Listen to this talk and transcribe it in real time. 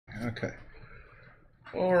Okay.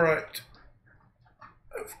 All right.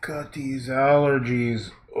 I've got these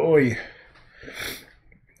allergies. Oi.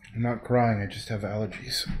 I'm not crying, I just have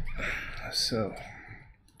allergies. So,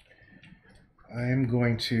 I am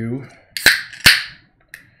going to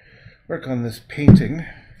work on this painting.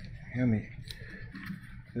 Hand me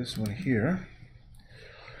this one here.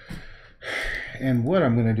 And what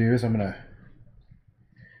I'm going to do is I'm going to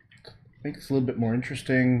make this a little bit more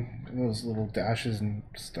interesting, those little dashes and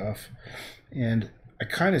stuff. And I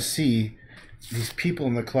kind of see these people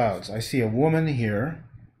in the clouds. I see a woman here.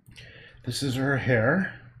 This is her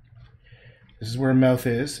hair. This is where her mouth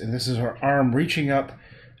is, and this is her arm reaching up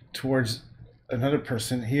towards another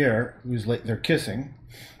person here who's like they're kissing,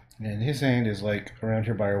 and his hand is like around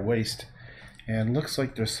her by her waist, and looks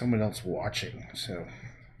like there's someone else watching. So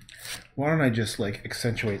why don't I just like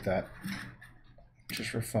accentuate that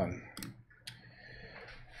just for fun?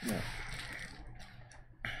 Yeah.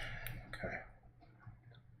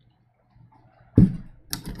 Okay.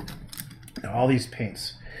 Now all these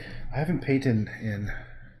paints, I haven't painted in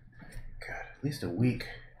at least a week,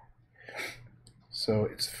 so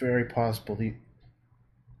it's very possible these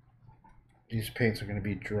paints are going to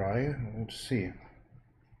be dry. Let's see.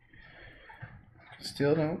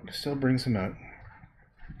 Still brings them out.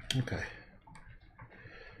 Okay,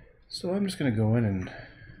 so I'm just going to go in and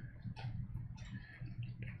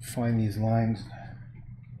find these lines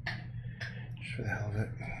just for the hell of it.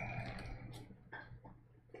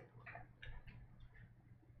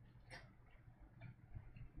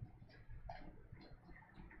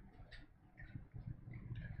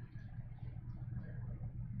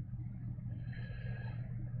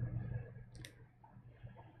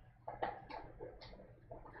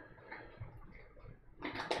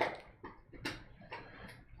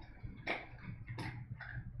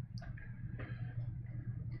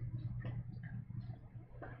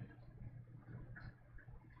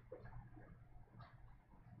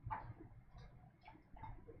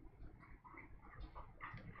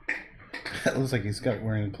 That looks like he's got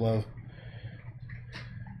wearing a glove.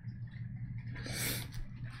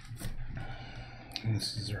 And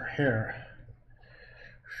this is her hair.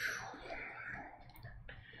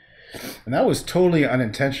 And that was totally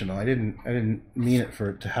unintentional. I didn't mean it for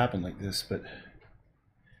it to happen like this, but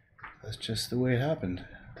that's just the way it happened.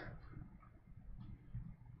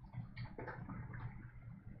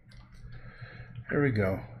 There we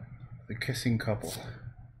go. The kissing couple.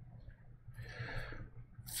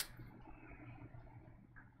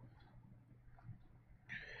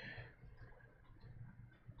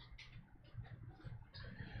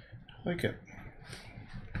 I like it.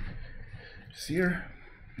 See her?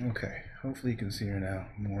 Okay. Hopefully you can see her now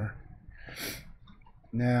more.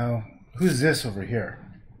 Now, who's this over here?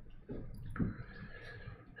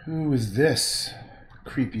 Who is this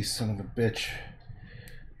creepy son of a bitch?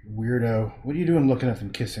 Weirdo. What are you doing looking at them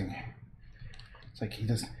kissing? It's like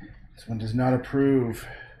this one does not approve.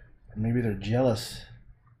 Or maybe they're jealous.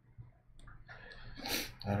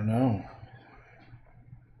 I don't know.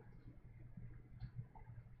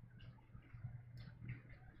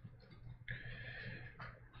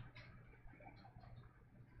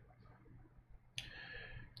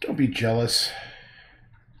 Don't be jealous.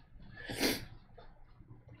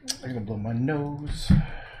 I'm gonna blow my nose.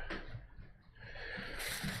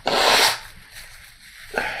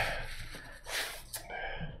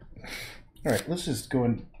 All right, let's just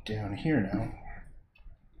go down here now.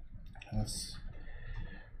 Let's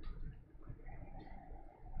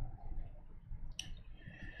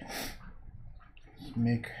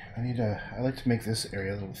make. I like to make this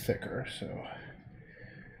area a little thicker, so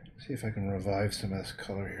see if I can revive some of this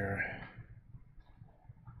color here.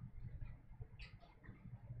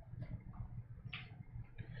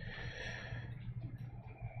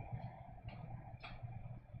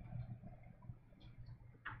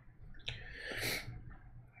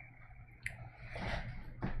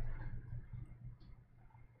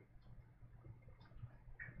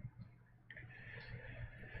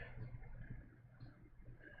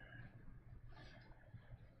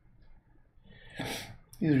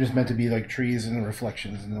 These are just meant to be like trees and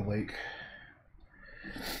reflections in the lake.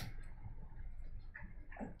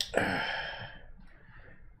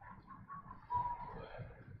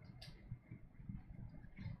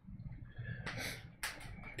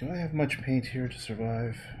 Do I have much paint here to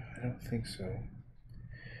survive? I don't think so.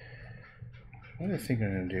 What I think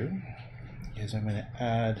I'm going to do is I'm going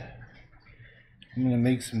to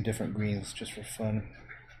make some different greens just for fun.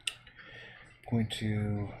 I'm going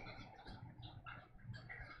to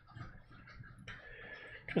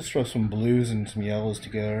just throw some blues and some yellows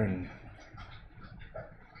together and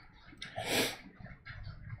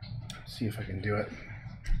See if I can do it.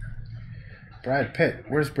 Brad Pitt.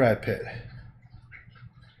 Where's Brad Pitt?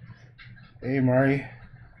 Hey, Mari.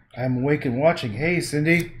 I'm awake and watching. Hey,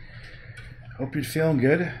 Cindy. Hope you're feeling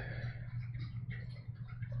good.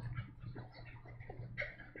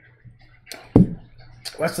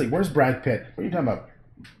 Leslie, where's Brad Pitt? What are you talking about?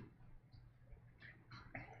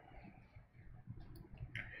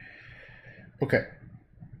 Okay.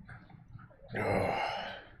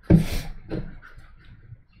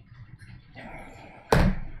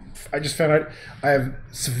 I just found out I have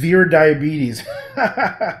severe diabetes.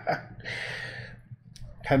 Had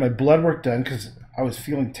my blood work done because I was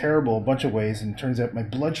feeling terrible a bunch of ways, and it turns out my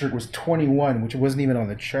blood sugar was 21, which wasn't even on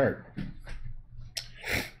the chart.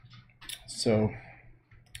 So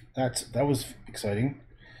that was exciting.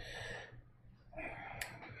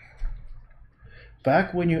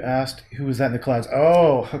 Back when you asked who was that in the clouds.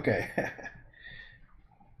 Oh, okay.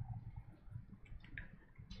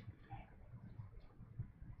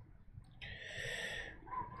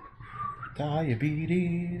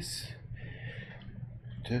 Diabetes.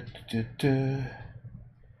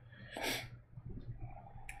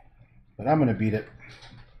 But I'm gonna beat it.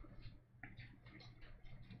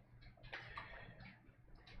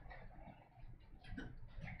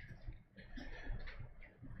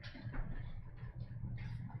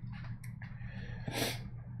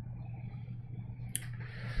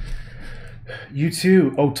 You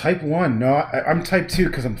too. Oh, type 1. No, I'm type 2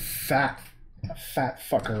 because I'm fat. A fat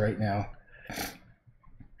fucker right now.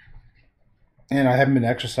 And I haven't been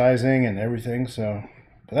exercising and everything, so...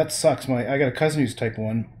 But that sucks. I got a cousin who's type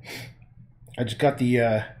 1. I just got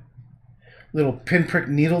the little pinprick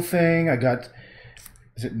needle thing. I got...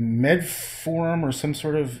 Is it Medform or some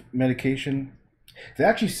sort of medication? They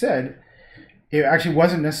actually said it actually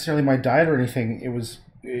wasn't necessarily my diet or anything.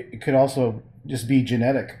 It could also just be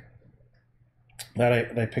genetic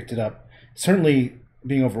that I picked it up. Certainly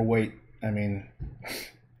being overweight, I mean,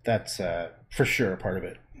 that's for sure a part of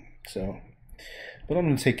it. So, but I'm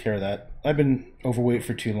going to take care of that. I've been overweight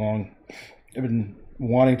for too long. I've been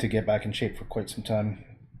wanting to get back in shape for quite some time.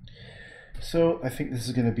 So I think this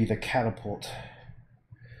is going to be the catapult.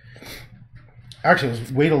 Actually, I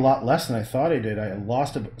weighed a lot less than I thought I did. I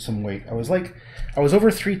lost some weight. I was over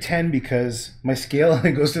 310 because my scale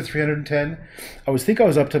goes to 310. I was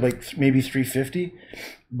up to like maybe 350,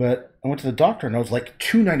 but I went to the doctor and I was like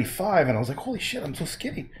 295, and I was like, holy shit, I'm so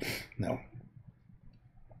skinny. No.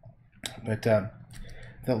 But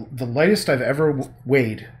the lightest I've ever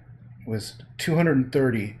weighed was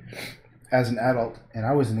 230 as an adult, and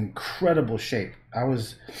I was in incredible shape. I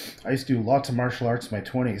used to do lots of martial arts in my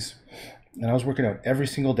 20s. And I was working out every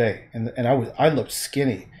single day, and I looked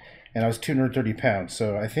skinny, and I was 230 pounds.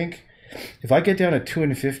 So I think if I get down to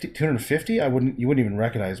 250, you wouldn't even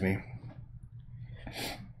recognize me.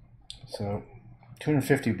 So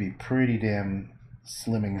 250 would be pretty damn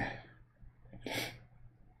slimming.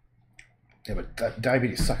 Yeah, but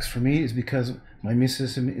diabetes sucks for me is because my immune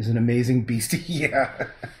system is an amazing beastie. Yeah.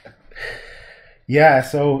 Yeah,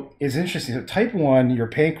 so it's interesting. So type 1, your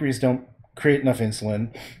pancreas don't create enough insulin,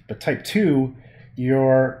 but type 2,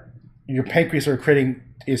 your pancreas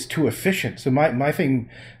is too efficient. So I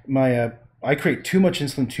create too much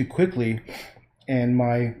insulin too quickly, and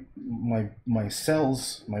my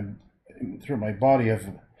cells through my body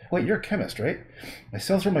have... Wait, you're a chemist, right? My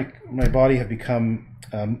cells through my body have become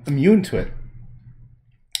immune to it.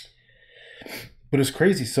 But it's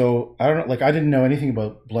crazy. So I don't know, like I didn't know anything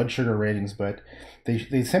about blood sugar ratings, but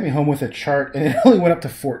they sent me home with a chart, and it only went up to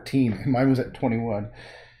 14. Mine was at 21.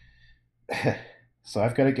 So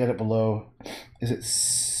I've got to get it below. Is it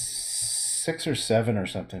 6 or 7 or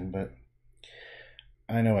something? But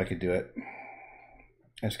I know I could do it.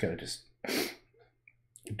 I just gotta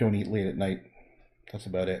don't eat late at night. That's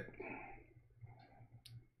about it.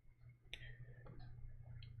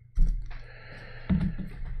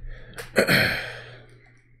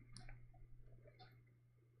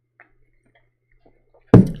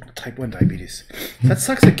 Type 1 diabetes. That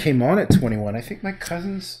sucks. It came on at 21. I think my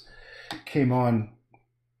cousins came on.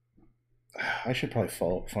 I should probably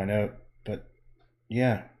find out. But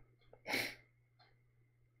yeah.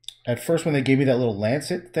 At first, when they gave me that little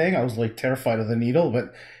lancet thing, I was like terrified of the needle.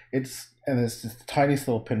 But it's this tiniest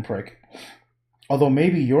little pinprick. Although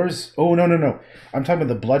maybe yours. Oh no! I'm talking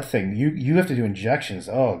about the blood thing. You have to do injections.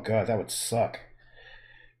 Oh god, that would suck.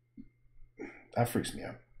 That freaks me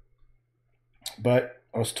out. But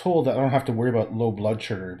I was told that I don't have to worry about low blood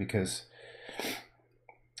sugar because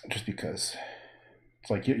it's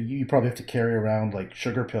like you probably have to carry around like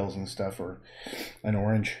sugar pills and stuff or an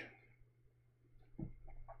orange.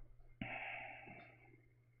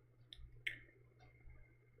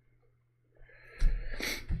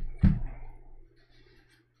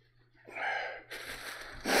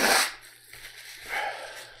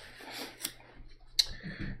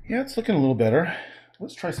 Yeah, it's looking a little better.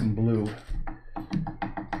 Let's try some blue.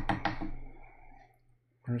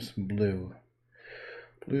 Where's some blue?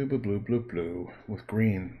 Blue, blue, blue, blue, blue with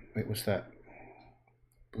green. Wait, what's that?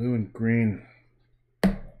 Blue and green.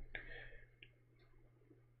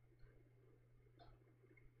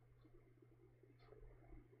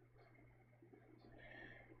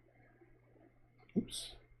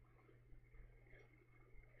 Oops.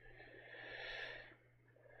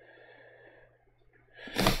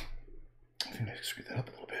 I think I screwed that up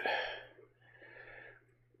a little bit.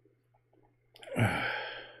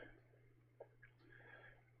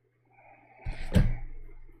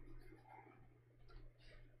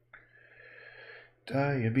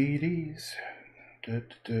 Diabetes. Da,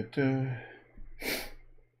 da, da, da.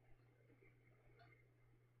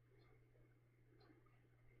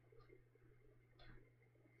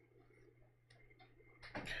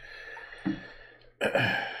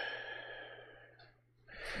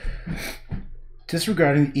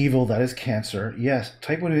 Disregarding the evil that is cancer, yes,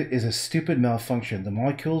 type 1 is a stupid malfunction. The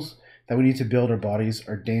molecules that we need to build our bodies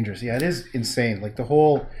are dangerous. Yeah, it is insane. Like the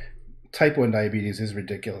whole type 1 diabetes is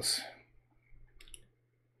ridiculous.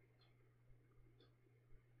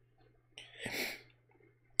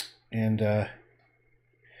 And the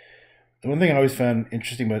one thing I always found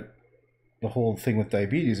interesting about the whole thing with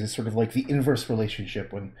diabetes is sort of like the inverse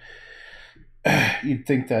relationship when you'd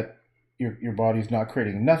think that your body's not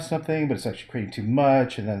creating enough something, but it's actually creating too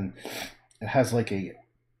much, and then it has like a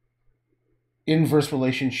inverse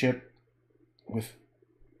relationship with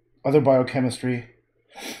other biochemistry.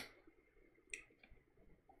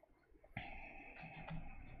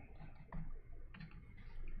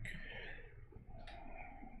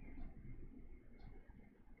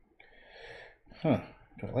 Huh.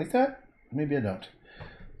 Do I like that? Maybe I don't.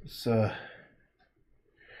 So,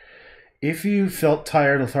 if you felt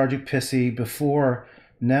tired, lethargic, pissy before,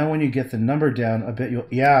 now when you get the number down, I bet you'll.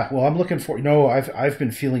 Yeah, well, I'm looking for. No, I've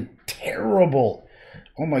been feeling terrible.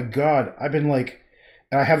 Oh my God, I've been like,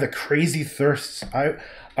 and I have the crazy thirsts.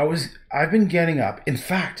 I've been getting up. In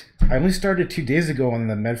fact, I only started 2 days ago on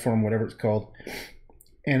the Medform, whatever it's called,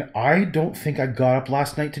 and I don't think I got up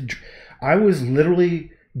last night to. I was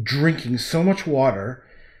literally drinking so much water.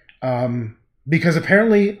 Because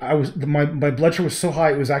apparently my blood sugar was so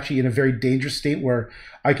high, it was actually in a very dangerous state where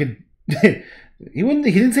I could he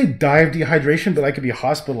didn't say die of dehydration, but I could be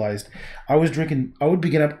hospitalized. I would be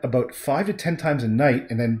getting up about 5 to 10 times a night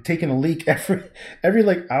and then taking a leak every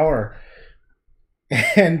like hour.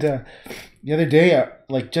 And the other day,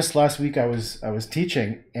 like just last week, I was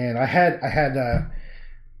teaching, and I had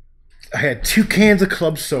 2 cans of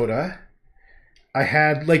club soda. I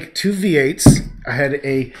had like 2 V8s. I had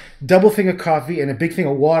a double thing of coffee and a big thing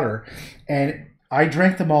of water, and I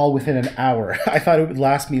drank them all within an hour. I thought it would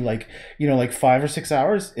last me like 5 or 6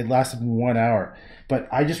 hours. It lasted 1 hour, but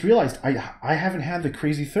I just realized I haven't had the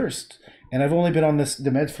crazy thirst, and I've only been on the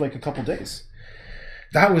meds for like a couple days.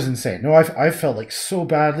 That was insane. No, I felt like so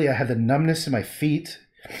badly. I had the numbness in my feet.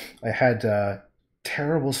 I had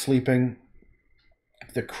terrible sleeping,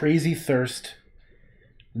 the crazy thirst,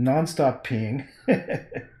 nonstop peeing.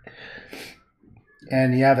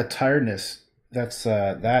 And yeah, the tiredness. That's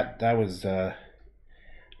that was.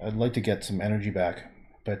 I'd like to get some energy back,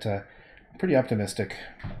 but I'm pretty optimistic.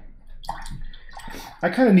 I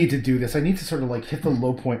kind of need to do this. I need to sort of like hit the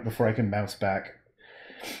low point before I can bounce back.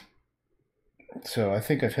 So I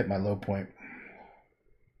think I've hit my low point.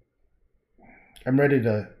 I'm ready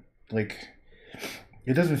to like.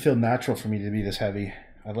 It doesn't feel natural for me to be this heavy.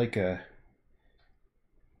 I like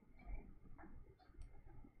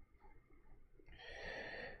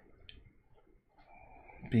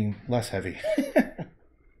being less heavy. If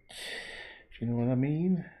you know what I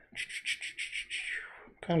mean.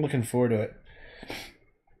 Kind of looking forward to it.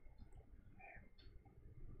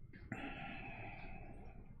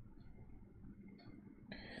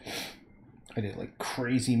 I did like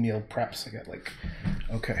crazy meal preps. I got like,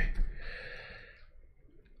 okay.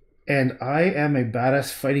 And I am a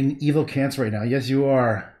badass fighting evil cancer right now. Yes, you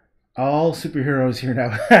are. All superheroes here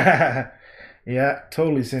now. Yeah,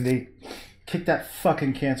 totally, Cindy. Kick that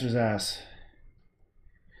fucking cancer's ass.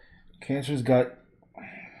 Cancer's got...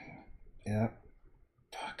 Yeah.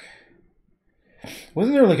 Fuck.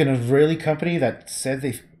 Wasn't there like an Israeli company that said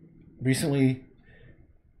they recently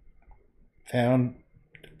found,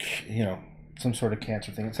 some sort of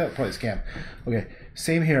cancer thing? It's probably a scam. Okay,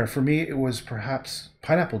 same here. For me, it was perhaps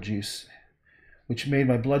pineapple juice, which made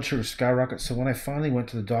my blood sugar skyrocket. So when I finally went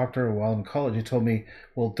to the doctor while in college, he told me,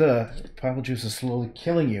 well, duh, pineapple juice is slowly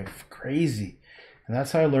killing you. Crazy. And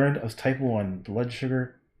that's how I learned I was type 1 blood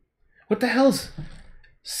sugar. What the hell's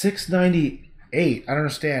 690 8. I don't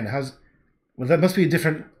understand. How's well? That must be a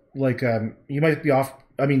different. Like you might be off.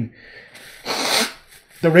 I mean,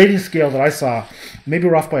 the rating scale that I saw, maybe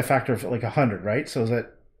we're off by a factor of like 100, right? So is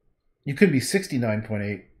that you could be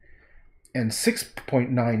 69.8, and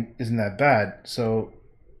 6.9 isn't that bad. So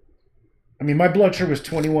I mean, my blood sugar was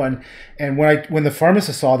 21, and when the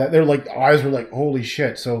pharmacist saw that, their like eyes were like, "Holy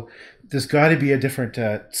shit!" So there's got to be a different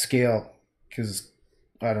scale because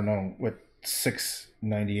I don't know what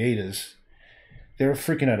 698 is. They were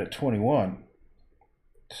freaking out at 21,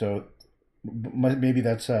 so maybe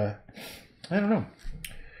that's I don't know.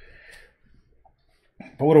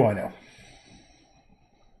 But what do I know?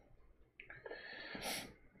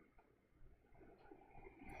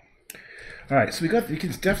 All right, so you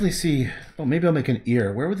can definitely see. Oh, maybe I'll make an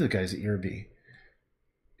ear. Where would the guy's ear be?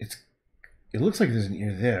 It looks like there's an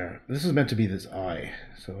ear there. This is meant to be this eye,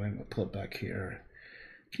 so I'm gonna pull it back here.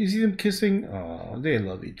 Can you see them kissing? Oh, they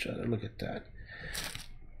love each other. Look at that.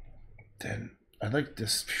 Then I like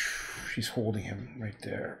this. She's holding him right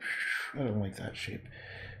there. I don't like that shape.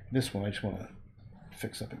 This one I just want to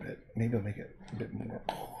fix up a bit. Maybe I'll make it a bit more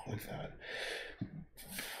like that.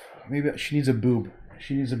 Maybe she needs a boob.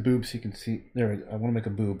 She needs a boob so you can see. There, I want to make a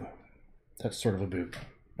boob. That's sort of a boob.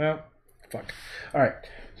 Well, fuck. All right.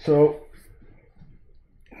 So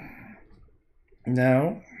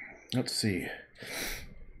now, let's see.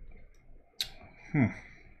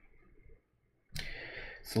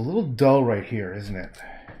 It's a little dull right here, isn't it?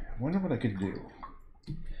 I wonder what I could do.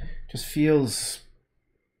 Just feels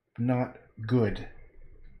not good.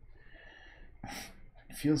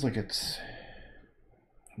 It feels like it's...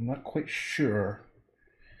 I'm not quite sure.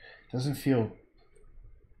 It doesn't feel...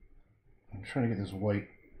 I'm trying to get this white.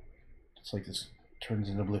 It's like this turns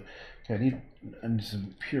into blue. Okay, I need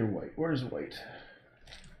some pure white. Where's white?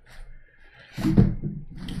 I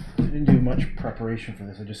didn't do much preparation for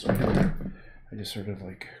this. I just sort of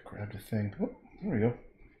like grabbed a thing. Oh, there we go.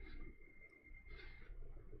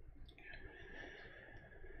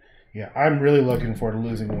 Yeah, I'm really looking forward to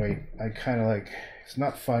losing weight. I kind of like, it's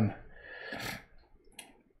not fun.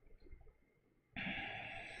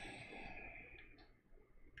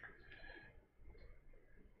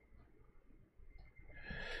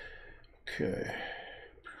 Okay.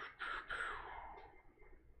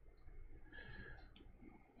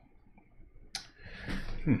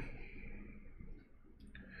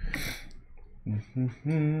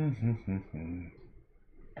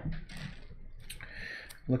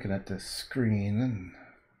 Looking at this screen and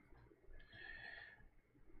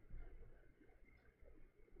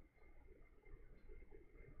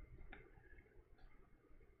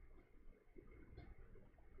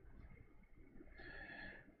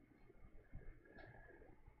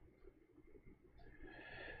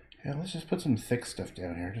yeah, let's just put some thick stuff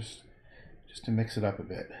down here just to mix it up a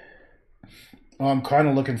bit. Oh, I'm kind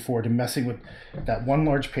of looking forward to messing with that one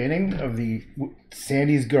large painting of the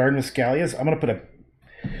Sandy's garden with scallions. I'm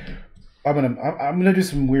gonna do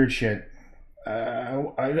some weird shit.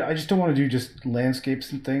 I just don't want to do just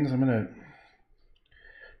landscapes and things. I'm gonna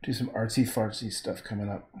do some artsy fartsy stuff coming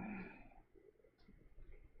up.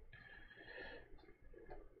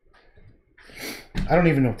 I don't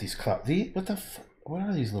even know what these clouds. What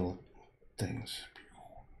are these little things?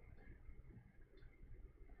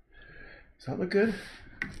 Does that look good?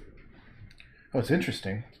 Oh, it's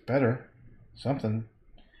interesting. It's better. Something.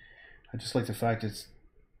 I just like the fact it's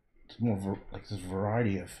more like this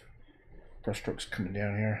variety of brushstrokes coming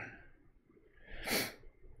down here.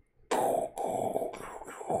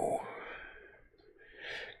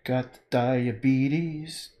 Got the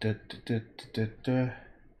diabetes. Da, da, da, da, da, da.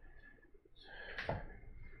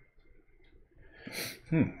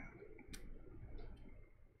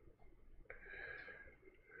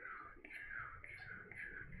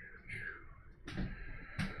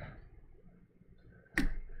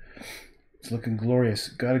 It's looking glorious.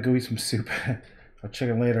 Gotta go eat some soup. I'll check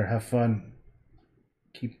it later. Have fun.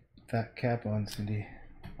 Keep that cap on, Cindy.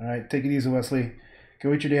 All right, take it easy, Wesley.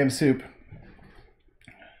 Go eat your damn soup.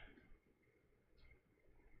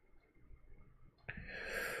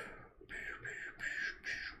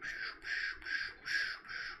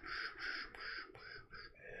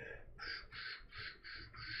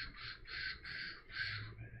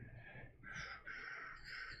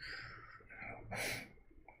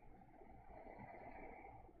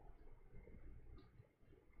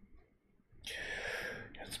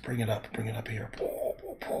 Bring it up here.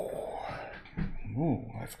 Ooh,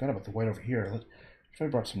 I forgot about the white over here. If I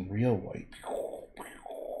brought some real white.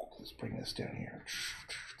 Let's bring this down here.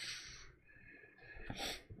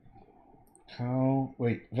 How?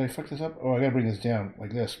 Wait, did I fuck this up? Oh, I gotta bring this down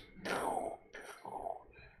like this.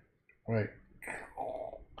 Right.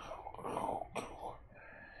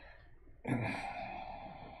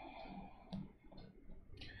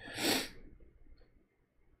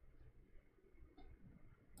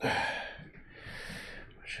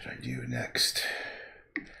 next?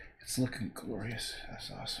 It's looking glorious.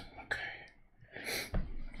 That's awesome.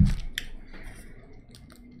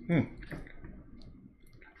 Okay.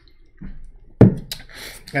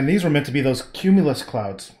 And these were meant to be those cumulus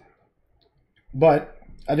clouds. But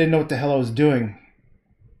I didn't know what the hell I was doing.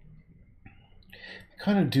 They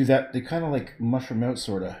kind of do that. They kind of like mushroom out,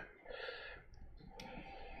 sort of.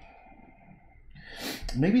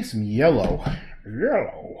 Maybe some yellow.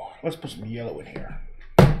 Yellow. Let's put some yellow in here.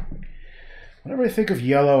 Whenever I think of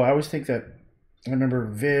yellow, I always think that, I remember a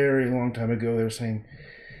very long time ago, they were saying,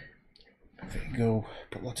 they go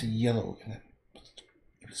put lots of yellow in it.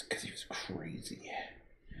 It was because he was crazy.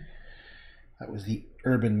 That was the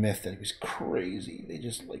urban myth, that he was crazy. They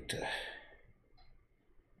just like to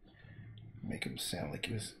make him sound like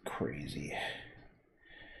he was crazy.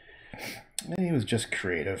 And he was just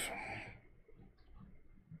creative.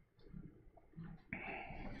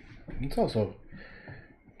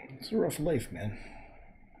 It's a rough life, man.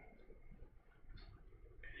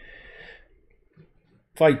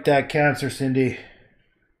 Fight that cancer, Cindy.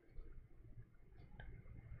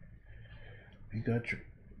 We got your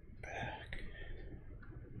back.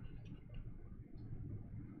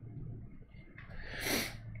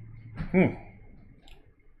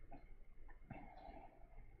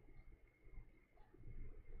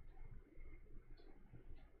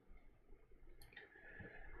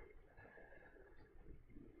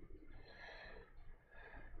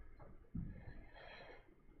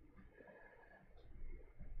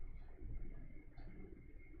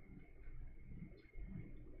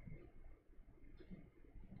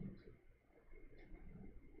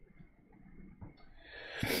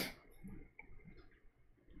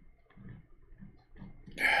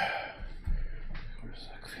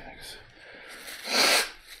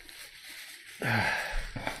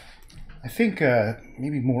 I think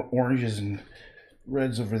maybe more oranges and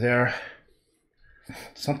reds over there.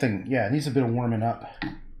 Something, yeah, it needs a bit of warming up.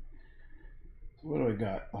 What do I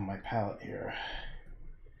got on my palette here?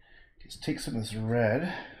 Just take some of this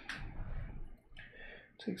red.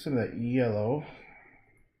 Take some of that yellow.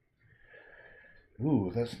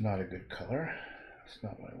 Ooh, that's not a good color. That's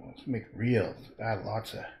not what I want. Let's make it real. Add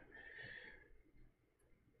lots of...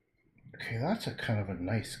 Okay, that's a kind of a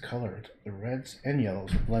nice color. The reds and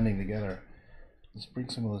yellows are blending together. Let's bring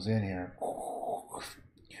some of those in here.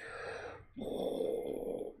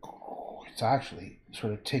 It's actually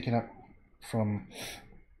sort of taken up from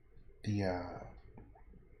the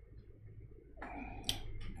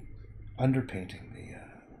underpainting, the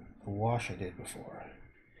wash I did before.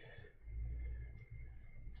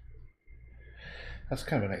 That's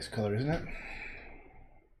kind of a nice color, isn't it?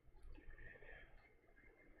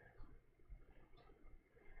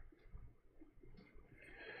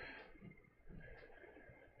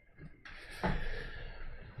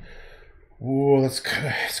 Oh,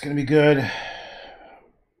 it's gonna be good. I've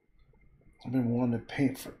been wanting to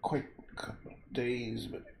paint for quite a couple of days,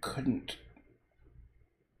 but I couldn't.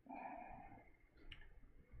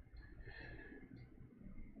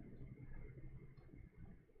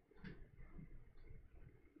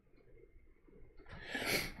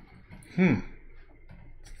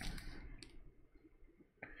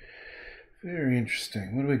 Very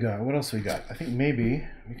interesting. What do we got? What else we got? I think maybe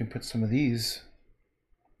we can put some of these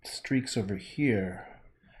streaks over here.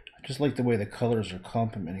 I just like the way the colors are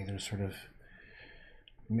complementing. They're sort of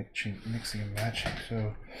mixing and matching.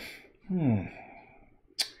 So,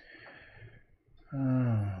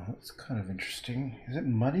 that's kind of interesting. Is it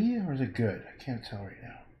muddy or is it good? I can't tell right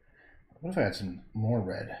now. What if I had some more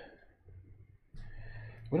red?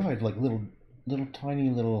 What if I had like little tiny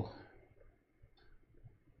little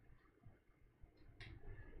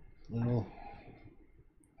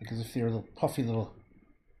like as if they were little puffy little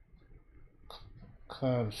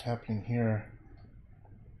clouds happening here.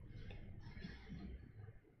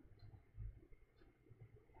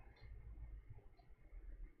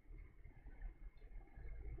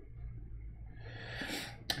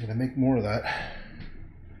 I'm gonna make more of that.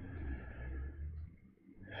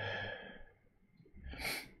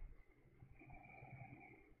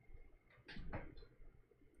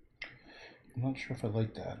 I'm not sure if I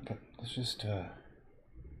like that, but let's just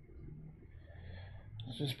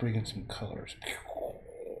bring in some colors.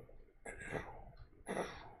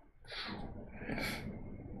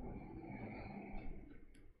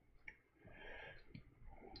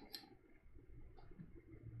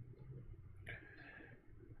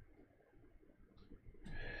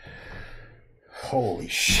 Holy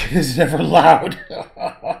shit, it's never loud.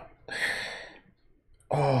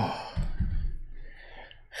 Oh.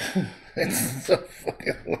 It's so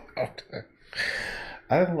fucking loud.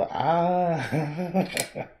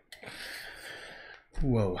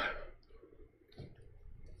 Whoa.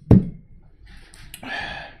 I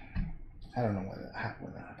don't know when that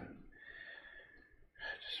happened. I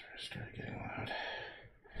just sort of started getting loud.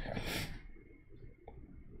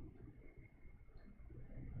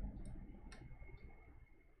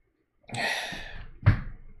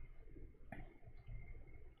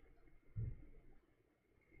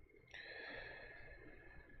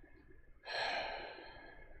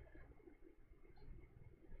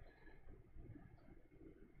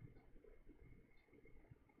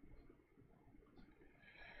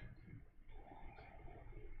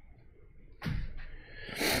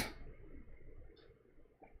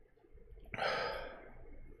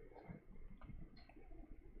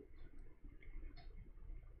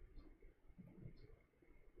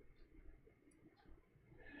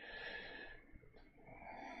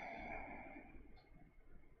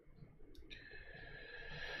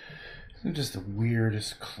 It's just the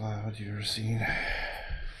weirdest cloud you've ever seen.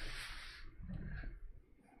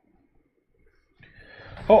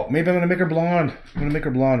 Oh, maybe I'm gonna make her blonde. I'm gonna make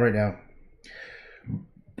her blonde right now.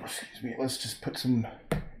 Excuse me. Let's just put some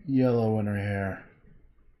yellow in her hair.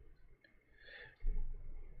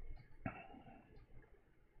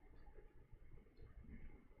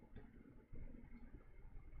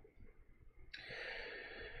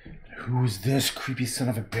 Who's this creepy son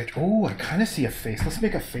of a bitch? Oh, I kind of see a face. Let's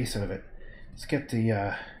make a face out of it. Let's get the,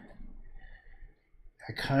 I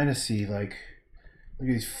kind of see, like, look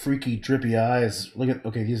at these freaky, drippy eyes. Look at,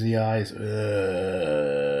 okay, these are the eyes. Look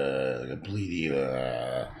at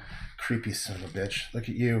bleedy, creepy son of a bitch. Look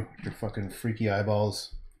at you, your fucking freaky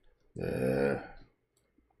eyeballs. I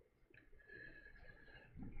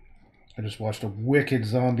just watched a wicked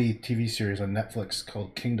zombie TV series on Netflix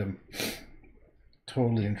called Kingdom.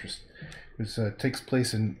 Totally interesting. It takes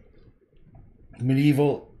place in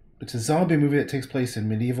medieval. It's a zombie movie that takes place in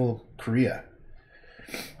medieval Korea.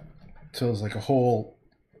 So it's like a whole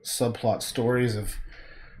subplot stories of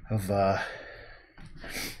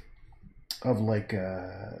like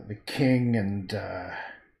the king and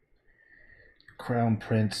crown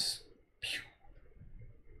prince.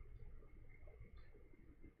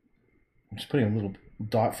 I'm just putting a little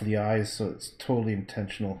dot for the eyes, so it's totally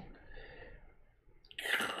intentional.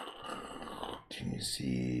 Can you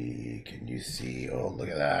see? Can you see? Oh, look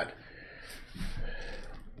at that.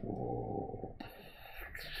 Whoa.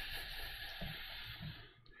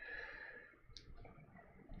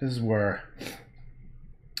 This is where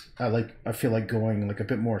I feel like going like a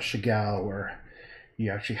bit more Chagall, where you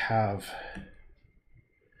actually have,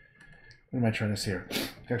 what am I trying to say here?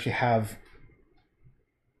 You actually have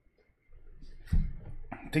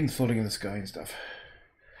things floating in the sky and stuff.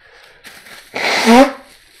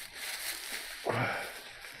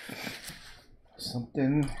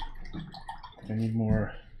 Something. I need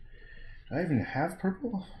more. Do I even have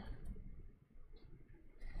purple?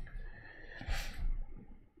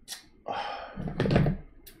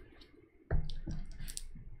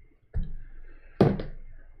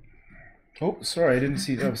 Oh, sorry, I didn't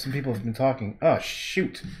see. Oh, some people have been talking. Oh,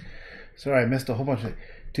 shoot. Sorry, I missed a whole bunch of it.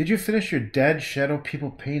 Did you finish your Dead Shadow People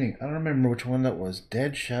painting? I don't remember which one that was.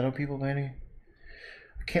 Dead Shadow People painting?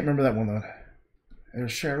 I can't remember that one though.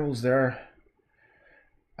 There's shadows there.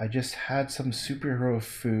 I just had some superhero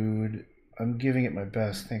food. I'm giving it my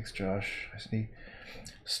best. Thanks, Josh. I just need.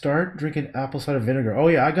 Start drinking apple cider vinegar. Oh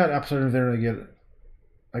yeah, I got apple cider vinegar.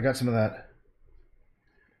 I got some of that.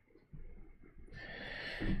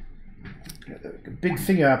 A big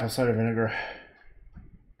thing of apple cider vinegar.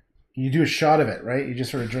 You do a shot of it, right? You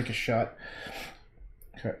just sort of drink a shot.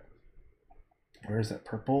 Okay. Where is that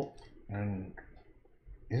purple? And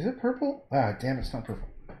is it purple? Ah, damn, it's not purple.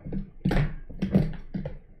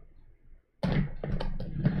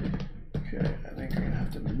 Okay, I think I'm gonna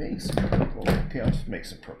have to make some purple. Okay, I'll just make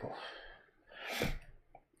some purple.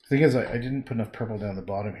 The thing is, I didn't put enough purple down the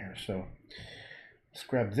bottom here, so let's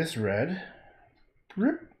grab this red.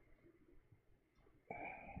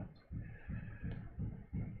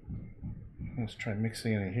 Let's try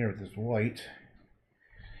mixing it in here with this white.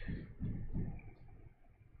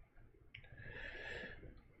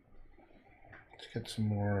 Let's get some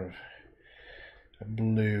more of a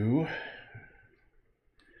blue.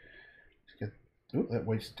 Let's get, oh, that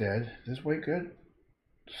white's dead. Is this white good?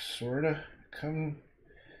 Sorta. Come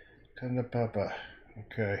papa.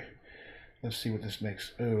 Okay. Let's see what this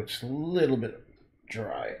makes. Oh, it's a little bit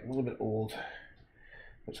dry, a little bit old.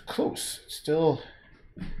 It's close. It's still,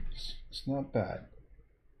 it's not bad.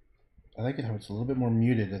 I like it how it's a little bit more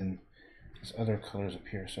muted than these other colors up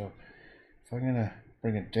here. So if I'm gonna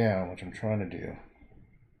bring it down, which I'm trying to do.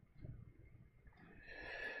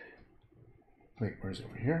 Wait, where's it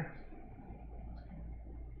over here?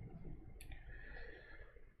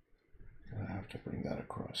 I have to bring that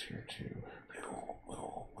across here too.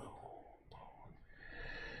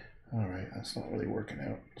 Alright, that's not really working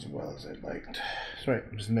out as well as I'd liked. That's right,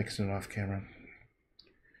 I'm just mixing it off camera.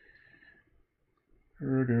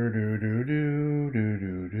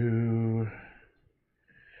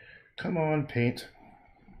 Come on, paint.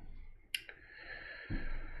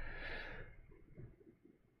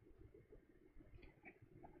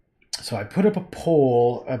 So I put up a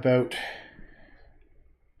poll about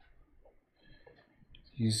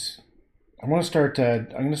these. I'm going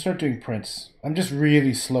to start doing prints. I'm just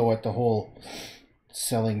really slow at the whole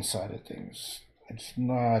selling side of things. It's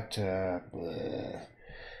not,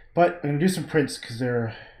 but I'm going to do some prints because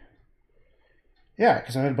they're, yeah,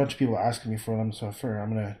 because I had a bunch of people asking me for them. So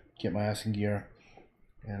I'm going to get my ass in gear.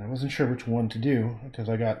 And I wasn't sure which one to do because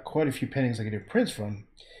I got quite a few paintings I could do prints from.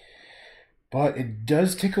 But it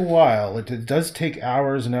does take a while. It does take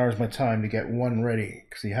hours and hours of my time to get one ready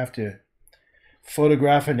because you have to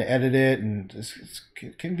photograph and edit it, and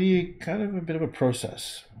it can be kind of a bit of a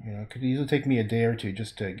process. You know, it could easily take me a day or two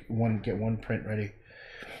just to get one print ready.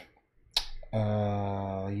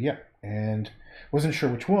 Yeah, and wasn't sure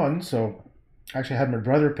which one, so I actually had my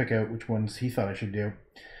brother pick out which ones he thought I should do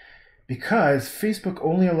because Facebook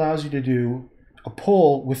only allows you to do a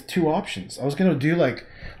poll with 2 options. I was gonna do like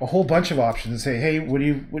a whole bunch of options and say, hey, what do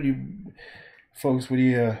you, folks,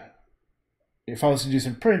 if I was to do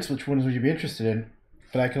some prints, which ones would you be interested in?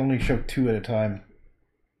 But I can only show 2 at a time.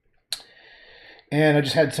 And I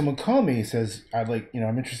just had someone call me. He says, I'm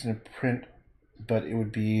interested in a print, but it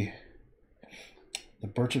would be the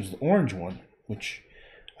Birch's orange one, which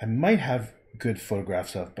I might have good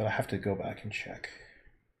photographs of, but I have to go back and check.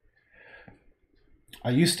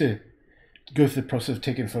 I used to go through the process of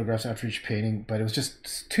taking photographs after each painting, but it was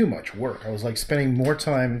just too much work. I was like spending more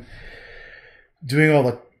time doing all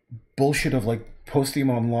the bullshit of like posting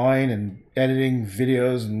them online and editing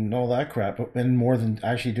videos and all that crap, and more than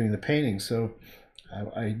actually doing the painting. So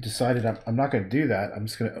I decided I'm not going to do that. I'm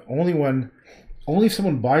just going to only if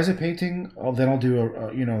someone buys a painting, then I'll do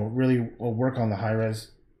a work on the high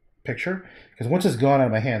res picture, because once it's gone out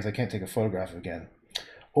of my hands, I can't take a photograph again.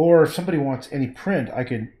 Or if somebody wants any print, I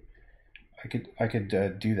could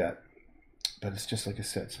do that. But it's just like I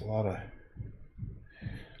said, it's a lot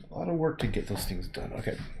of work to get those things done.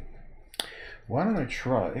 Okay, why don't I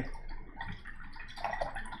try?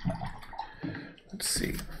 Let's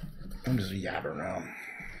see. I'm just yabbering around.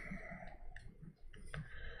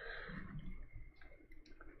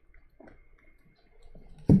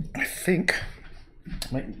 I think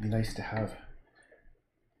it might be nice to have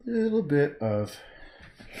a little bit of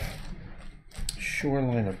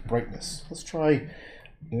shoreline of brightness. Let's try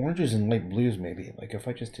oranges and light blues maybe. Like if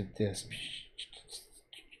I just did this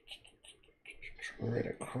right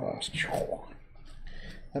across,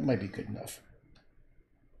 that might be good enough.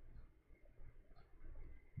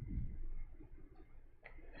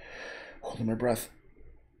 Holding my breath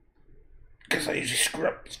because I usually screw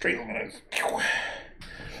up straight lines.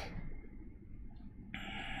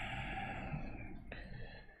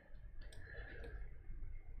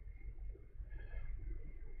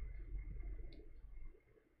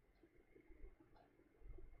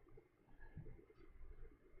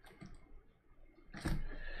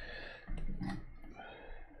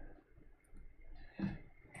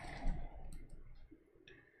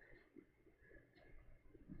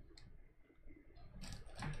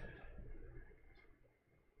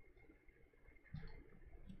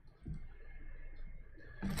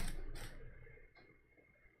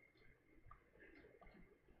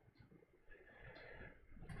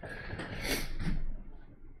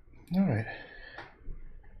 All right,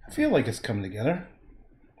 I feel like it's coming together.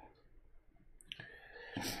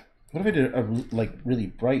 What if I did a like really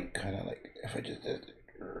bright kind of like if I just did?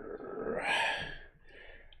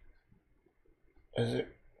 Is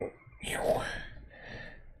it?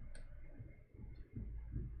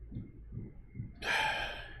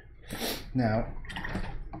 Now,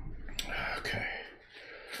 okay,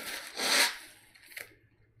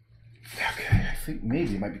 I think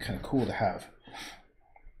maybe it might be kind of cool to have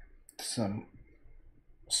some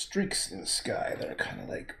streaks in the sky that are kind of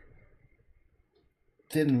like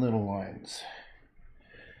thin little lines.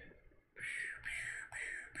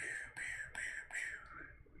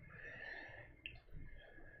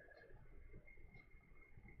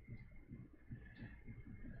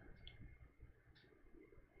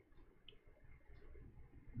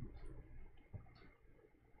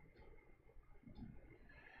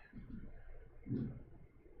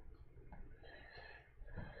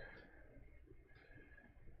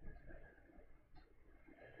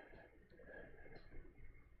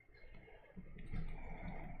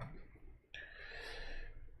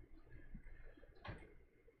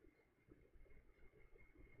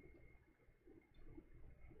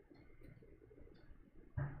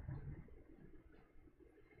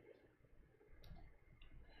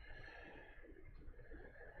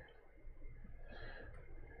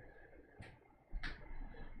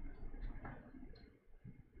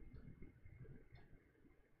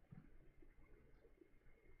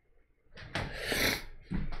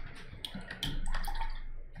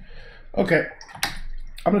 Okay,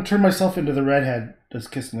 I'm gonna turn myself into the redhead that's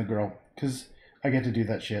kissing the girl because I get to do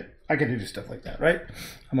that shit. I get to do stuff like that, right?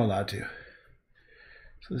 I'm allowed to.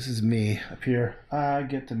 So this is me up here. I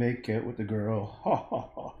get to make it with the girl. Ha ha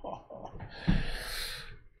ha ha ha.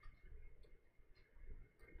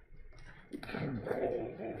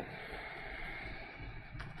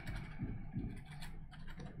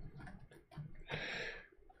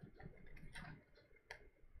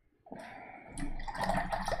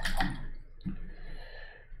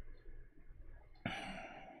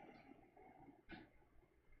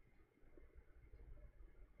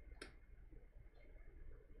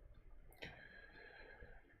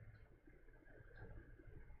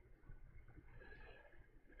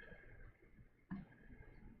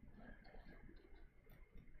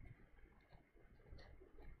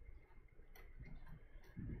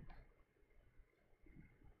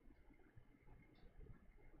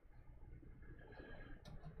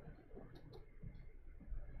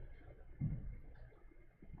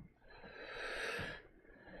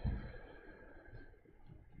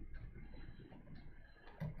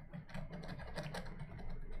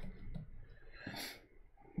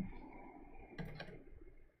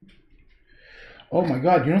 Oh my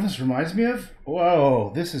god, you know what this reminds me of?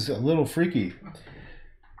 Whoa, this is a little freaky.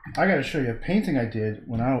 I gotta show you a painting I did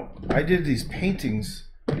when I did these paintings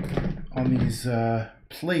on these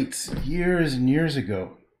plates years and years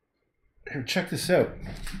ago. Here, check this out.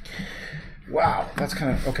 Wow, that's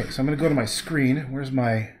kind of... Okay, so I'm gonna go to my screen. Where's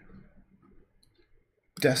my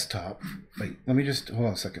desktop? Wait, let me just... Hold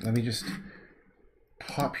on a second. Let me just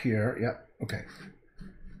pop here. Yep, okay.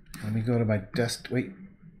 Let me go to my Wait.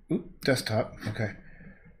 Oop, desktop. Okay.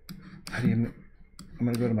 How do you... I'm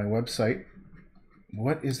going to go to my website.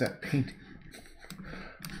 What is that painting?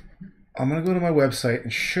 I'm going to go to my website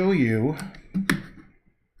and show you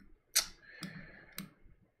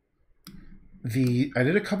I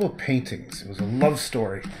did a couple of paintings. It was a love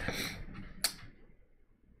story.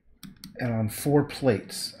 And on 4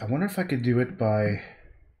 plates. I wonder if I could do it by...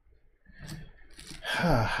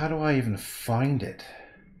 How do I even find it?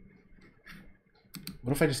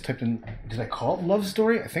 What if I just typed in, did I call it Love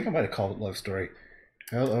Story? I think I might have called it Love Story.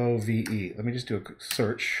 L-O-V-E. Let me just do a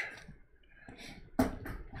search. Did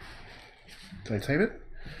I type it?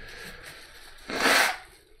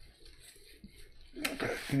 Okay,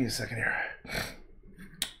 give me a second here.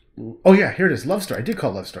 Oh yeah, here it is, Love Story. I did call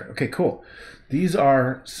it Love Story. Okay, cool. These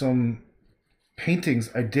are some paintings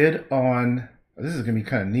I did on, this is going to be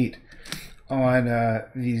kind of neat, on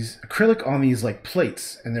these acrylic on these like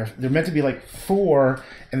plates, and they're meant to be like 4,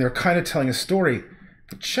 and they're kind of telling a story.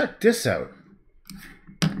 But check this out.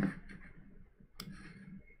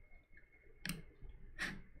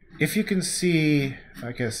 If you can see,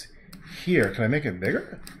 I guess here, can I make it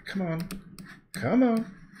bigger? Come on, come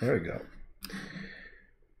on. There we go.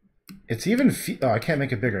 It's even. Oh, I can't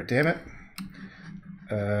make it bigger. Damn it.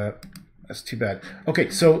 That's too bad. Okay,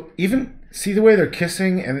 so even see the way they're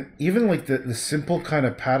kissing, and even like the simple kind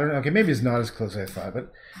of pattern. Okay, maybe it's not as close as I thought,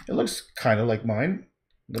 but it looks kind of like mine.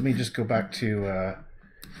 Let me just go back to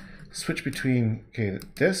switch between. Okay,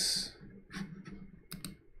 this.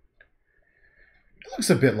 It looks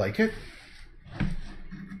a bit like it.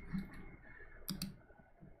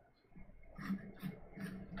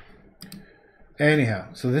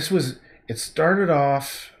 Anyhow, so this was. It started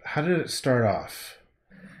off. How did it start off?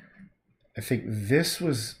 I think this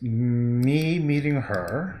was me meeting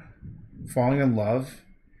her, falling in love,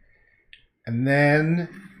 and then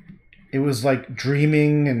it was like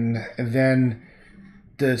dreaming, and then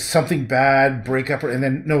the something bad breakup, and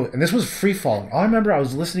then no, and this was free falling. I remember I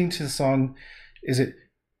was listening to the song. Is it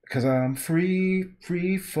because I'm free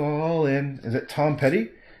falling? Is it Tom Petty?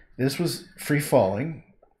 This was free falling,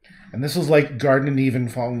 and this was like Garden and Eve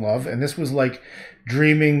and Fall in Love, and this was like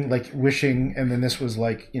dreaming, like wishing, and then this was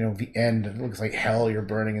like, you know, the end. It looks like hell, you're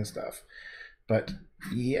burning and stuff. But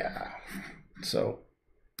yeah, so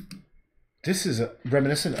this is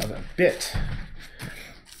reminiscent of a bit.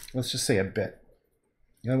 Let's just say a bit.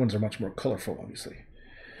 The other ones are much more colorful, obviously.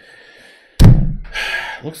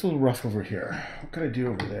 Looks a little rough over here. What can I do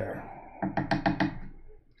over there?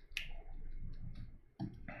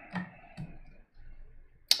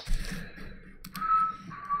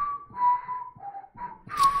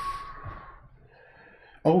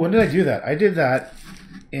 Oh, when did I do that? I did that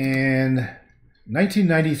in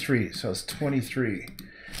 1993, so I was 23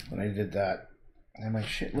 when I did that. And my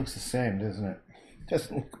shit looks the same, doesn't it? It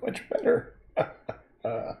doesn't look much better.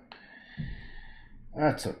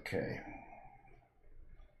 That's okay.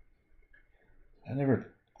 I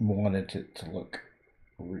never wanted it to look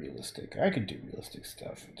realistic. I could do realistic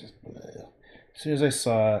stuff. Just bleh. As soon as I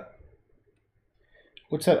saw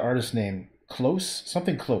what's that artist's name? Close?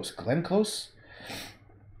 Something Close. Glenn Close?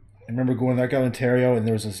 I remember going to that guy in Ontario, and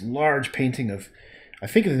there was this large painting of, I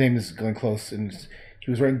think his name is Glenn Close, and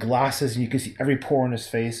he was wearing glasses, and you could see every pore in his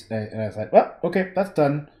face. And I was like, well, okay, that's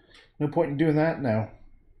done. No point in doing that now.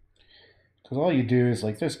 Because all you do is,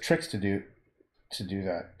 like, there's tricks to do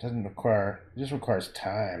that. It doesn't require, it just requires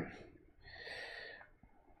time.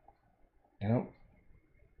 You know?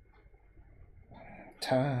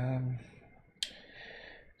 Time.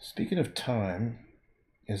 Speaking of time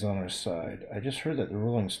is on our side. I just heard that the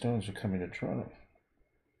Rolling Stones are coming to Toronto.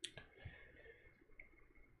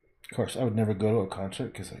 Of course, I would never go to a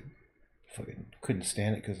concert because I fucking couldn't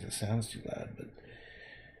stand it because it sounds too loud, but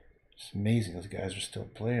it's amazing those guys are still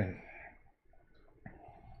playing.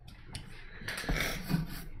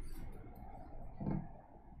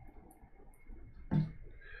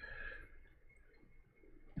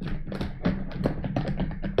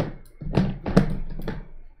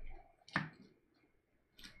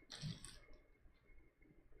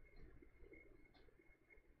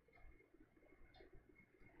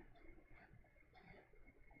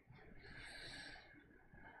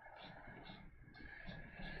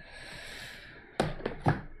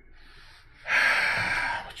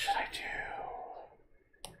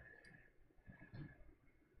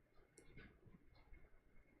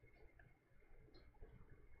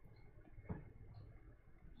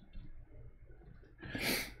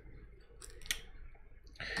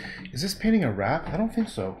 Is this painting a wrap? I don't think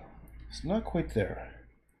so. It's not quite there.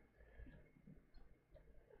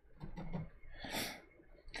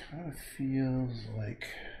 Kind of feels like...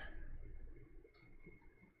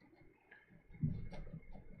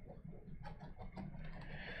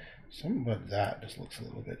 something about that just looks a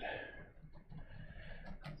little bit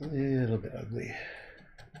ugly.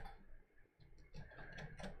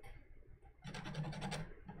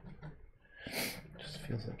 Just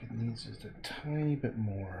feels like it needs just a tiny bit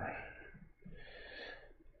more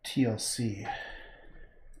TLC.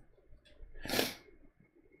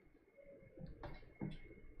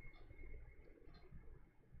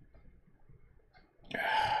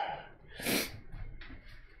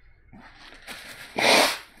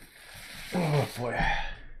 Oh boy.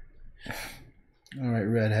 All right,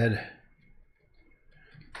 redhead.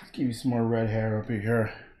 Let's give you some more red hair up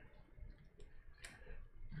here.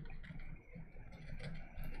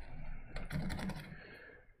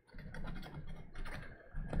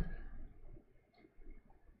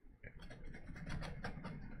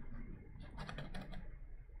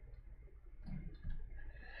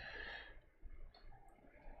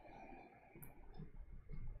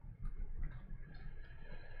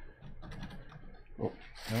 Oh,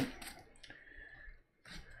 no.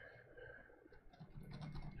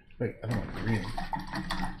 Wait, I don't want green.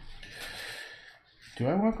 Do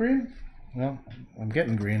I want green? Well, I'm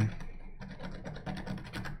getting green.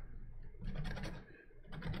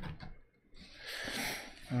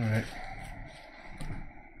 All right.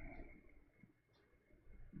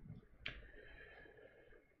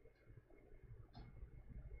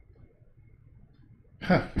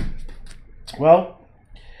 Huh. Well,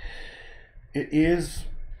 it is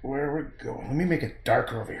where we're going. Let me make it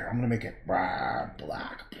darker over here. I'm going to make it black.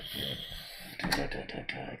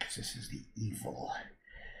 Because this is the evil.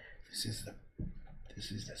 This is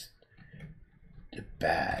the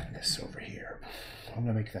badness over here. I'm going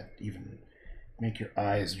to make that even, make your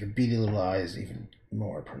eyes, your beady little eyes even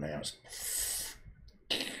more pronounced. Let's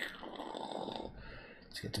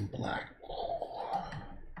get some black.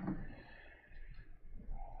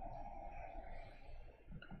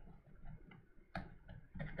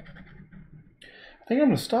 I think I'm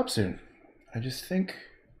going to stop soon. I just think,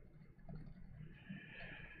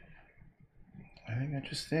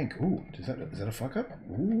 ooh, is that a fuck up?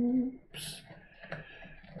 Oops.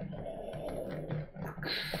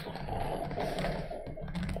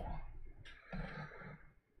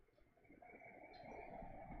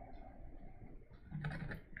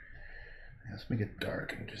 Let's make it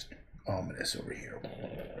dark and just ominous over here.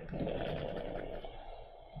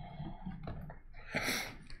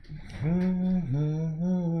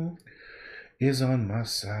 Is on my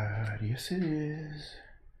side, yes it is.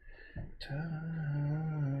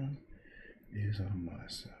 Time is on my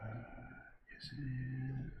side, yes it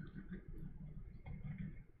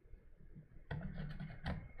is.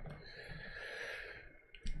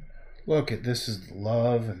 Look at this is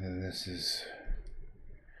love, and then this is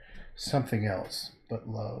something else but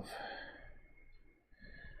love.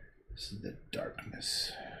 This is the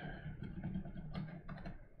darkness.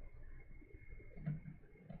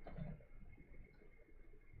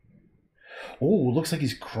 Oh, looks like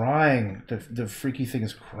he's crying. The freaky thing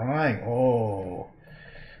is crying. Oh,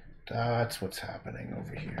 That's what's happening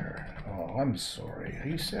over here. Oh, I'm sorry. Are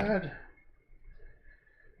you sad?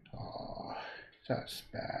 Oh, that's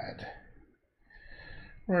bad.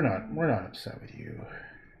 We're not upset with you.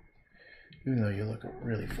 Even though you look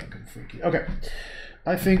really fucking freaky. Okay.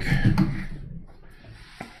 I think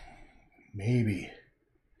maybe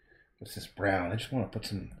what's this brown? I just want to put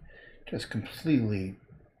some just completely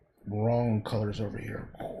wrong colors over here.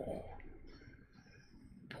 Oh,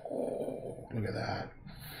 look at that.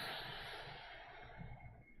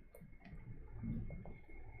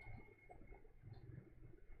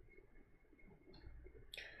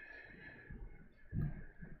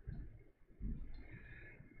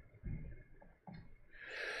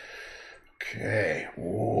 Okay.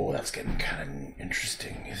 Oh, that's getting kind of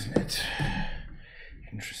interesting, isn't it?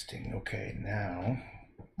 Interesting. Okay, now,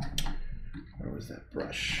 where was that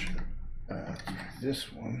brush?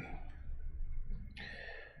 This one.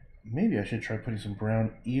 Maybe I should try putting some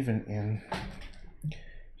brown even in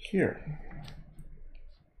here.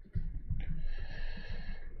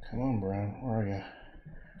 Come on, brown. Where are you?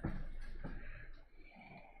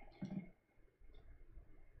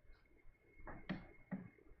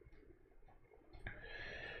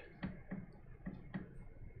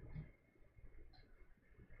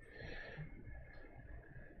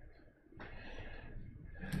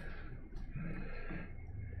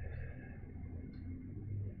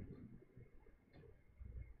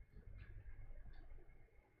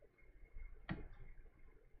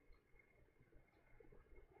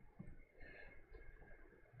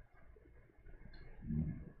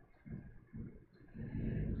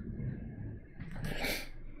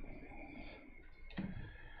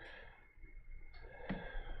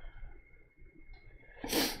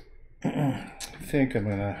 I think I'm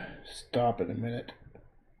gonna stop in a minute.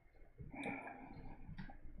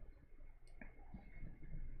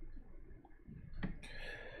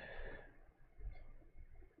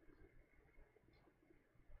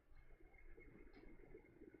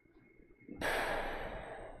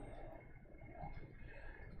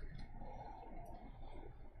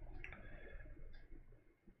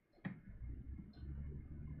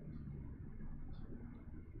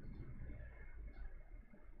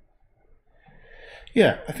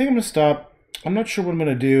 Yeah, I think I'm gonna stop. I'm not sure what I'm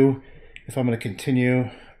gonna do, if I'm gonna continue.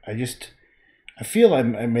 I feel I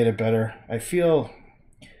made it better. I feel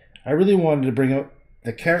I really wanted to bring out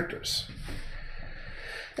the characters,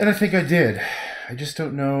 and I think I did. I just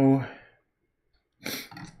don't know.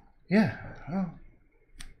 Yeah, well,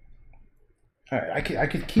 all right. I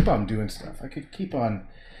could keep on doing stuff. I could keep on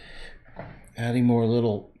adding more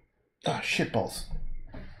little shitballs.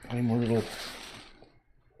 Adding more little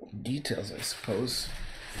details, I suppose.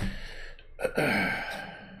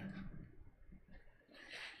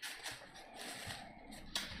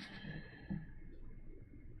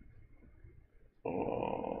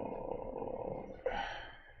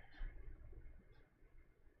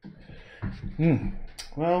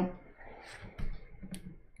 Well,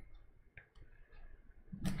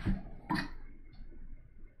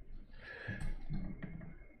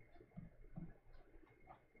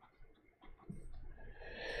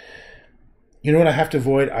 you know what I have to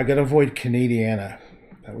avoid? I gotta avoid Canadiana.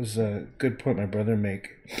 That was a good point my brother made.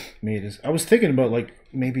 I was thinking about like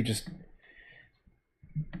maybe just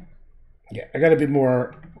I gotta be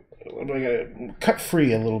more. I gotta cut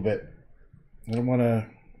free a little bit. I don't want to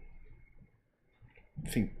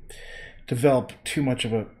develop too much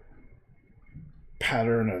of a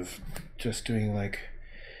pattern of just doing like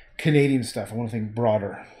Canadian stuff. I want to think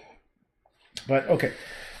broader. But okay,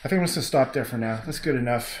 I think I'm just gonna stop there for now. That's good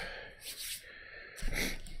enough.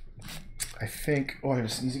 I think. Oh, I gotta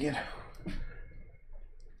sneeze again.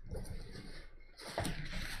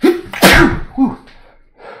 Whew.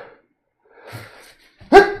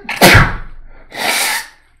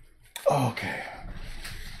 Okay.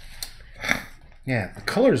 Yeah, the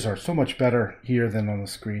colors are so much better here than on the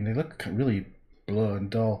screen. They look really blue and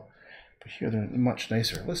dull, but here they're much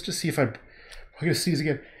nicer. Let's just see if I'm gonna sneeze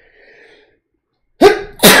again.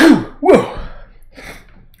 Whoa.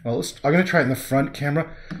 Well, I'm gonna try it in the front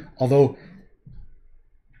camera, although.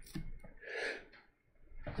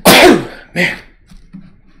 Man.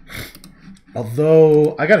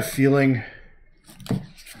 Although I got a feeling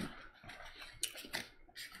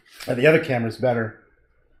the other camera's better.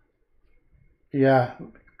 Yeah,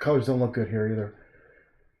 colors don't look good here either.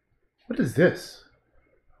 What is this?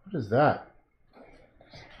 What is that?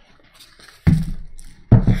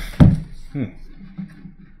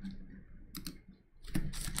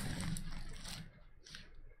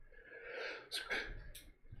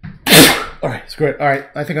 All right, screw it. All right,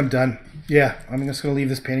 I think I'm done. Yeah, I'm just gonna leave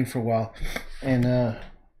this painting for a while, and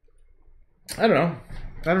I don't know.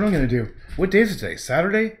 I don't know what I'm gonna do. What day is it today?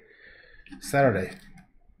 Saturday? Saturday.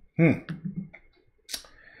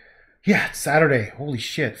 Yeah, it's Saturday. Holy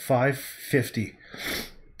shit, 5:50.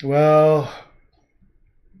 Well,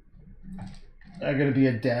 I gotta be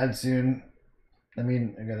a dad soon. I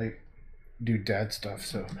mean, I gotta do dad stuff,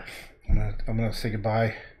 so I'm gonna say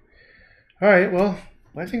goodbye. All right, well,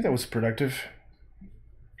 I think that was productive.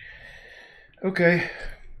 Okay,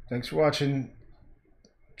 thanks for watching.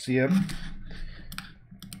 See ya.